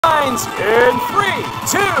robots in 3,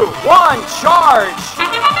 2, 1, charge!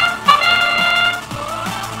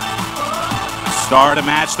 Start of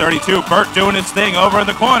match 32. Burt doing his thing over in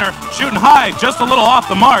the corner, shooting high, just a little off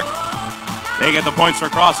the mark. They get the points for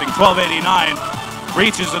crossing. 1289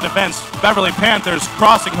 reaches the defense. Beverly Panthers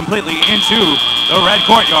crossing completely into the red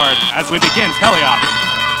courtyard as we begin teleop.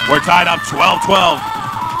 We're tied up 12-12.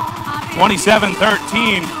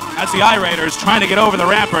 27-13 as the I-Raiders trying to get over the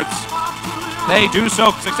ramparts. They do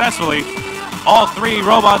so successfully. All three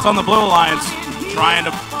robots on the blue alliance trying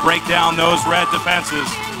to break down those red defenses.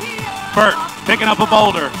 Burt picking up a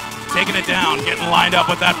boulder, taking it down, getting lined up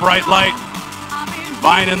with that bright light.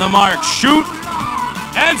 Finding the mark, shoot,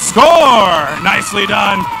 and score! Nicely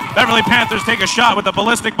done. Beverly Panthers take a shot with the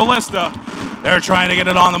ballistic ballista. They're trying to get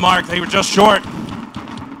it on the mark. They were just short.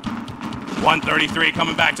 133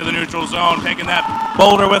 coming back to the neutral zone, taking that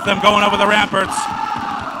boulder with them, going over the ramparts,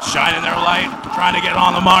 shining their light, trying to get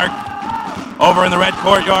on the mark. Over in the red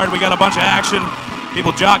courtyard, we got a bunch of action.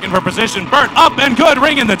 People jockeying for position. Burt up and good,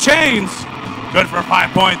 ringing the chains. Good for 5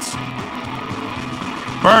 points.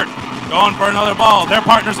 Burt going for another ball. Their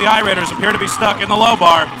partners, the I-Raiders, appear to be stuck in the low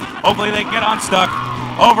bar. Hopefully they can get unstuck.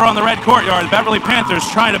 Over on the red courtyard, the Beverly Panthers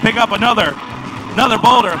trying to pick up another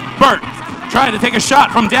boulder. Burt trying to take a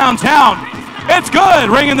shot from downtown. It's good,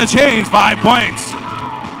 ringing the chains, 5 points.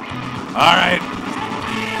 All right,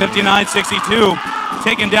 59-62,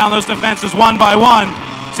 taking down those defenses one by one.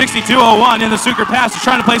 62-01 in the Sucre pass is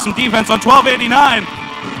trying to play some defense on 1289.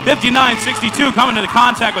 59-62 coming into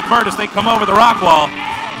contact with Burt as they come over the rock wall.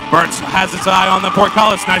 Burt has its eye on the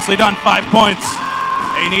portcullis. Nicely done, 5 points.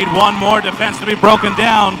 They need one more defense to be broken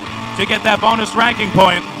down to get that bonus ranking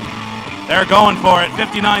point. They're going for it.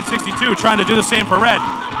 59-62 trying to do the same for red.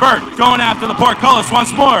 Burt going after the portcullis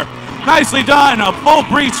once more. Nicely done, a full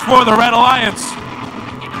breach for the Red Alliance.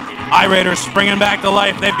 I-Raiders springing back to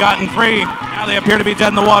life. They've gotten free. Now they appear to be dead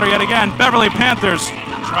in the water yet again. Beverly Panthers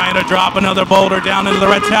trying to drop another boulder down into the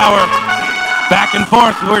red tower. Back and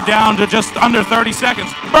forth, we're down to just under 30 seconds.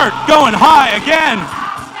 Burt going high again.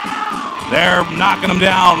 They're knocking them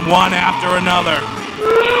down one after another.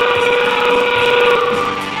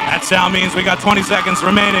 That sound means we got 20 seconds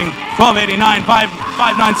remaining. 1289,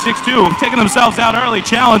 5962, taking themselves out early,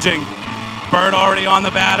 challenging. Burt already on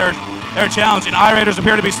the batter. They're challenging. I-Raiders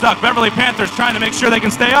appear to be stuck. Beverly Panthers trying to make sure they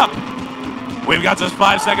can stay up. We've got just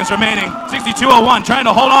 5 seconds remaining. 6201 trying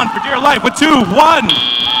to hold on for dear life with 2-1.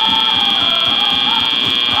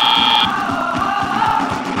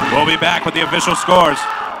 We'll be back with the official scores.